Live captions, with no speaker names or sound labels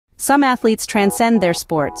Some athletes transcend their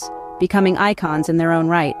sports, becoming icons in their own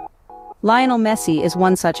right. Lionel Messi is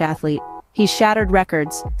one such athlete. He's shattered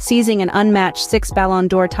records, seizing an unmatched 6 Ballon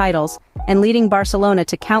d'Or titles, and leading Barcelona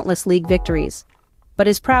to countless league victories. But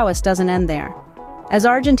his prowess doesn't end there. As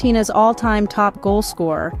Argentina's all-time top goal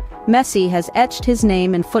scorer, Messi has etched his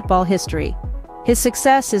name in football history. His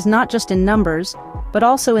success is not just in numbers, but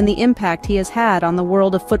also in the impact he has had on the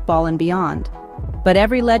world of football and beyond. But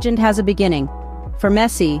every legend has a beginning. For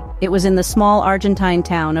Messi, it was in the small Argentine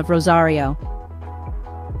town of Rosario.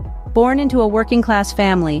 Born into a working-class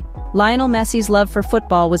family, Lionel Messi's love for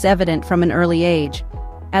football was evident from an early age.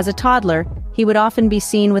 As a toddler, he would often be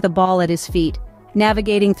seen with a ball at his feet,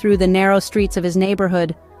 navigating through the narrow streets of his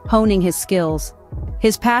neighborhood, honing his skills.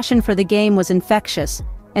 His passion for the game was infectious,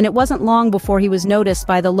 and it wasn't long before he was noticed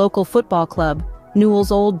by the local football club,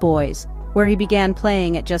 Newell's Old Boys, where he began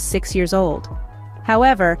playing at just 6 years old.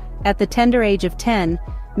 However, at the tender age of 10,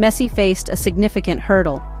 Messi faced a significant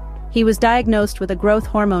hurdle. He was diagnosed with a growth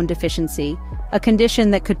hormone deficiency, a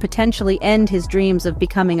condition that could potentially end his dreams of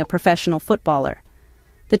becoming a professional footballer.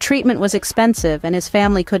 The treatment was expensive and his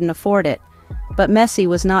family couldn't afford it, but Messi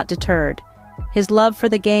was not deterred. His love for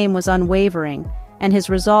the game was unwavering, and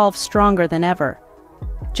his resolve stronger than ever.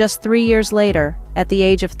 Just 3 years later, at the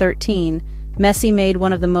age of 13, Messi made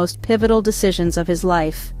one of the most pivotal decisions of his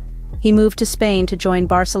life. He moved to Spain to join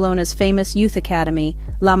Barcelona's famous youth academy,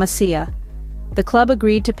 La Masia. The club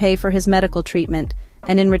agreed to pay for his medical treatment,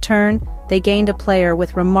 and in return, they gained a player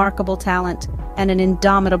with remarkable talent and an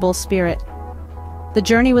indomitable spirit. The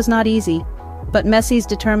journey was not easy, but Messi's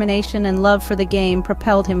determination and love for the game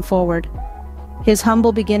propelled him forward. His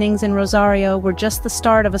humble beginnings in Rosario were just the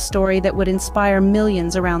start of a story that would inspire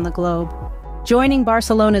millions around the globe. Joining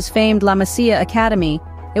Barcelona's famed La Masia Academy,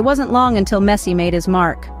 it wasn't long until Messi made his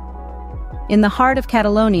mark. In the heart of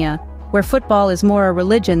Catalonia, where football is more a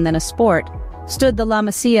religion than a sport, stood the La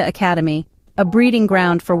Masia Academy, a breeding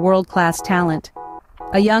ground for world-class talent.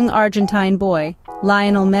 A young Argentine boy,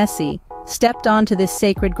 Lionel Messi, stepped onto this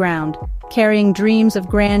sacred ground, carrying dreams of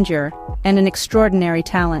grandeur and an extraordinary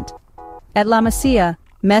talent. At La Masia,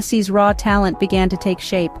 Messi's raw talent began to take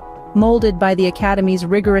shape, molded by the academy's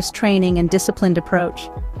rigorous training and disciplined approach.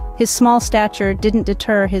 His small stature didn't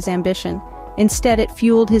deter his ambition. Instead, it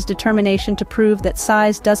fueled his determination to prove that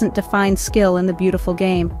size doesn't define skill in the beautiful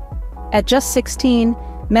game. At just 16,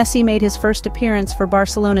 Messi made his first appearance for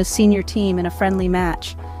Barcelona's senior team in a friendly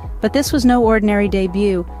match. But this was no ordinary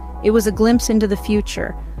debut. It was a glimpse into the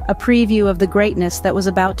future, a preview of the greatness that was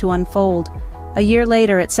about to unfold. A year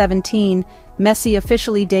later, at 17, Messi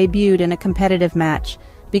officially debuted in a competitive match,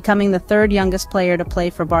 becoming the third youngest player to play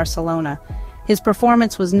for Barcelona. His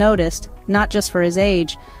performance was noticed, not just for his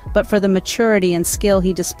age, but for the maturity and skill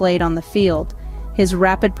he displayed on the field. His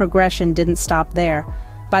rapid progression didn't stop there.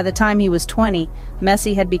 By the time he was 20,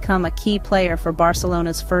 Messi had become a key player for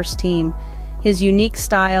Barcelona's first team. His unique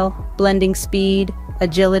style, blending speed,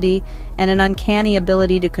 agility, and an uncanny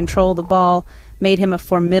ability to control the ball, made him a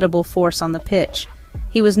formidable force on the pitch.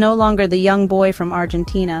 He was no longer the young boy from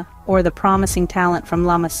Argentina, or the promising talent from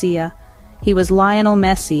La Masia. He was Lionel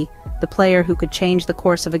Messi, the player who could change the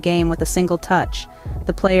course of a game with a single touch,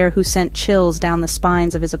 the player who sent chills down the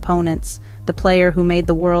spines of his opponents, the player who made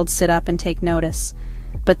the world sit up and take notice.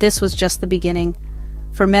 But this was just the beginning.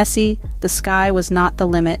 For Messi, the sky was not the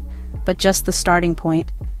limit, but just the starting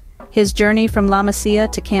point. His journey from La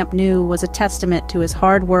Masia to Camp Nou was a testament to his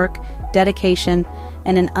hard work, dedication,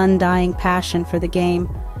 and an undying passion for the game.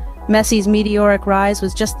 Messi's meteoric rise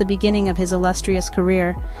was just the beginning of his illustrious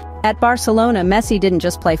career. At Barcelona, Messi didn't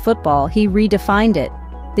just play football, he redefined it.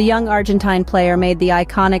 The young Argentine player made the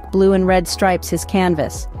iconic blue and red stripes his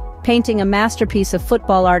canvas, painting a masterpiece of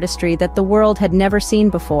football artistry that the world had never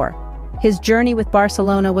seen before. His journey with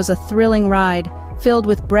Barcelona was a thrilling ride, filled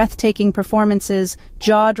with breathtaking performances,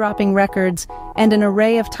 jaw-dropping records, and an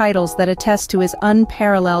array of titles that attest to his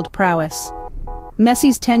unparalleled prowess.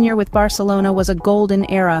 Messi's tenure with Barcelona was a golden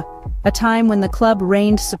era, a time when the club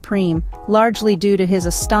reigned supreme, largely due to his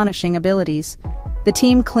astonishing abilities. The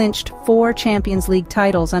team clinched 4 Champions League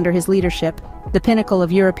titles under his leadership, the pinnacle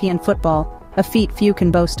of European football, a feat few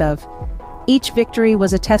can boast of. Each victory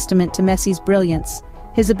was a testament to Messi's brilliance,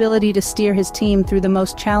 his ability to steer his team through the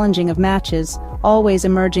most challenging of matches, always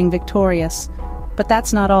emerging victorious. But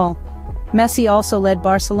that's not all. Messi also led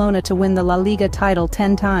Barcelona to win the La Liga title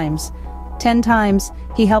 10 times. 10 times,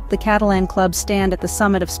 he helped the Catalan club stand at the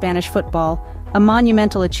summit of Spanish football, a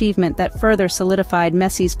monumental achievement that further solidified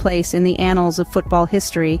Messi's place in the annals of football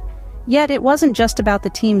history. Yet it wasn't just about the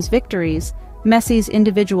team's victories. Messi's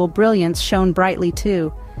individual brilliance shone brightly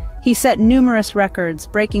too. He set numerous records,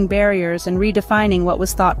 breaking barriers and redefining what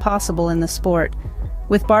was thought possible in the sport.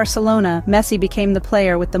 With Barcelona, Messi became the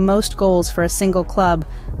player with the most goals for a single club,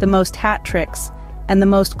 the most hat-tricks, and the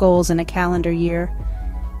most goals in a calendar year.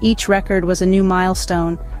 Each record was a new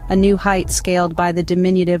milestone, a new height scaled by the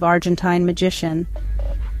diminutive Argentine magician.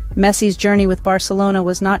 Messi's journey with Barcelona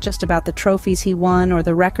was not just about the trophies he won or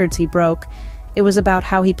the records he broke. It was about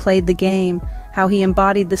how he played the game, how he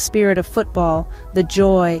embodied the spirit of football, the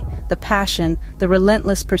joy, the passion, the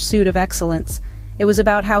relentless pursuit of excellence. It was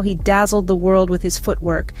about how he dazzled the world with his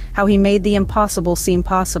footwork, how he made the impossible seem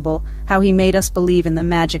possible, how he made us believe in the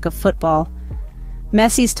magic of football.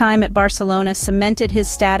 Messi's time at Barcelona cemented his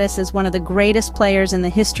status as one of the greatest players in the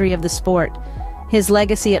history of the sport. His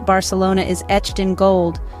legacy at Barcelona is etched in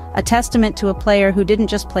gold, a testament to a player who didn't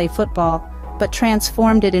just play football, but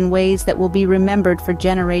transformed it in ways that will be remembered for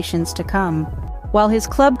generations to come. While his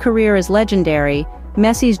club career is legendary,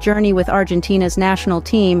 Messi's journey with Argentina's national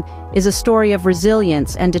team is a story of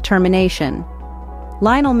resilience and determination.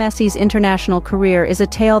 Lionel Messi's international career is a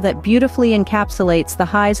tale that beautifully encapsulates the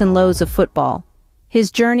highs and lows of football.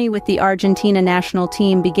 His journey with the Argentina national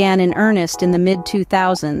team began in earnest in the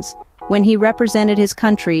mid-2000s, when he represented his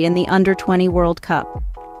country in the Under-20 World Cup.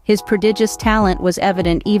 His prodigious talent was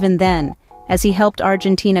evident even then, as he helped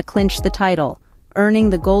Argentina clinch the title, earning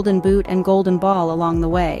the Golden Boot and Golden Ball along the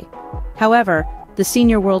way. However, the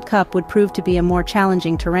Senior World Cup would prove to be a more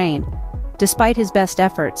challenging terrain. Despite his best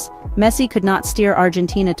efforts, Messi could not steer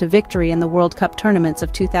Argentina to victory in the World Cup tournaments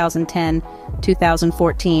of 2010,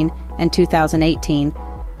 2014, and 2018.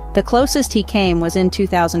 The closest he came was in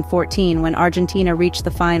 2014 when Argentina reached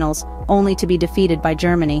the finals, only to be defeated by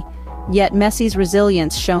Germany. Yet Messi's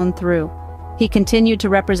resilience shone through. He continued to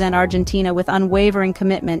represent Argentina with unwavering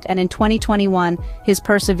commitment, and in 2021, his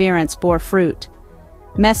perseverance bore fruit.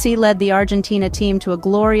 Messi led the Argentina team to a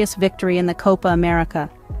glorious victory in the Copa America.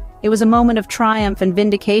 It was a moment of triumph and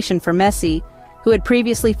vindication for Messi, who had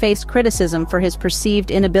previously faced criticism for his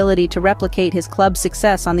perceived inability to replicate his club's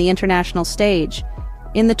success on the international stage.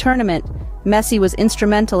 In the tournament, Messi was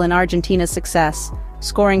instrumental in Argentina's success,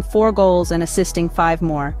 scoring 4 goals and assisting 5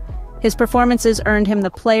 more. His performances earned him the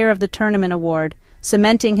Player of the Tournament award,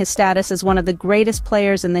 cementing his status as one of the greatest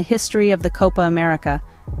players in the history of the Copa America.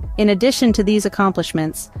 In addition to these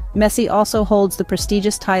accomplishments, Messi also holds the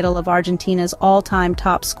prestigious title of Argentina's all-time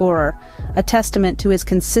top scorer, a testament to his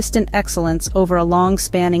consistent excellence over a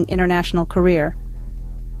long-spanning international career.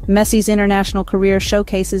 Messi's international career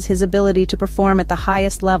showcases his ability to perform at the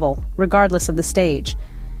highest level, regardless of the stage.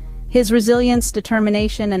 His resilience,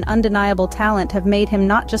 determination, and undeniable talent have made him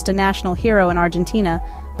not just a national hero in Argentina,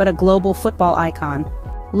 but a global football icon.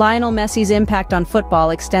 Lionel Messi's impact on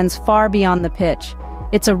football extends far beyond the pitch.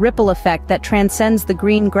 It's a ripple effect that transcends the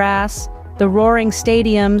green grass, the roaring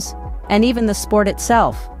stadiums, and even the sport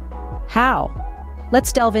itself. How?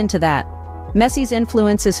 Let's delve into that. Messi's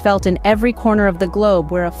influence is felt in every corner of the globe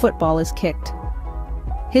where a football is kicked.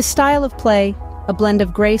 His style of play, a blend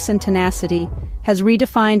of grace and tenacity, has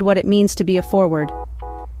redefined what it means to be a forward.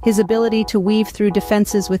 His ability to weave through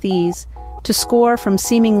defenses with ease, to score from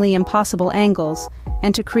seemingly impossible angles,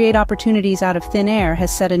 and to create opportunities out of thin air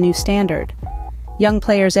has set a new standard. Young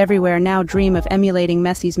players everywhere now dream of emulating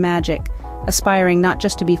Messi's magic, aspiring not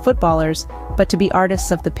just to be footballers, but to be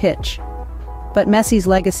artists of the pitch. But Messi's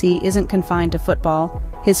legacy isn't confined to football.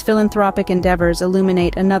 His philanthropic endeavors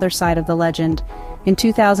illuminate another side of the legend. In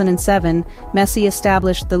 2007, Messi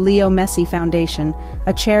established the Lionel Messi Foundation,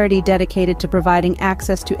 a charity dedicated to providing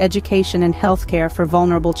access to education and healthcare for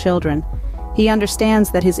vulnerable children. He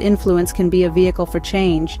understands that his influence can be a vehicle for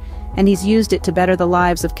change, and he's used it to better the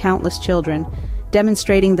lives of countless children,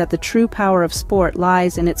 demonstrating that the true power of sport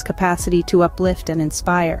lies in its capacity to uplift and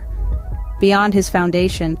inspire. Beyond his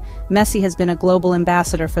foundation, Messi has been a global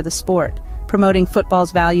ambassador for the sport, promoting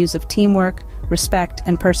football's values of teamwork, respect,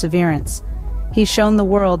 and perseverance. He's shown the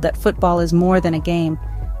world that football is more than a game.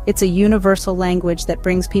 It's a universal language that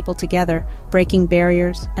brings people together, breaking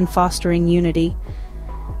barriers and fostering unity.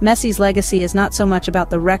 Messi's legacy is not so much about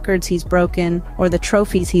the records he's broken or the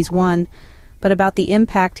trophies he's won, but about the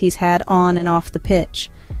impact he's had on and off the pitch.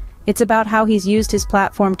 It's about how he's used his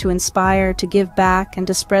platform to inspire, to give back, and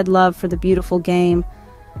to spread love for the beautiful game.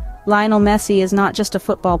 Lionel Messi is not just a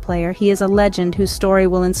football player, he is a legend whose story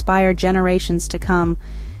will inspire generations to come.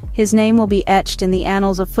 His name will be etched in the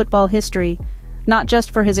annals of football history, not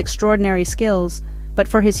just for his extraordinary skills, but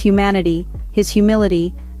for his humanity, his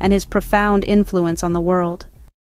humility, and his profound influence on the world.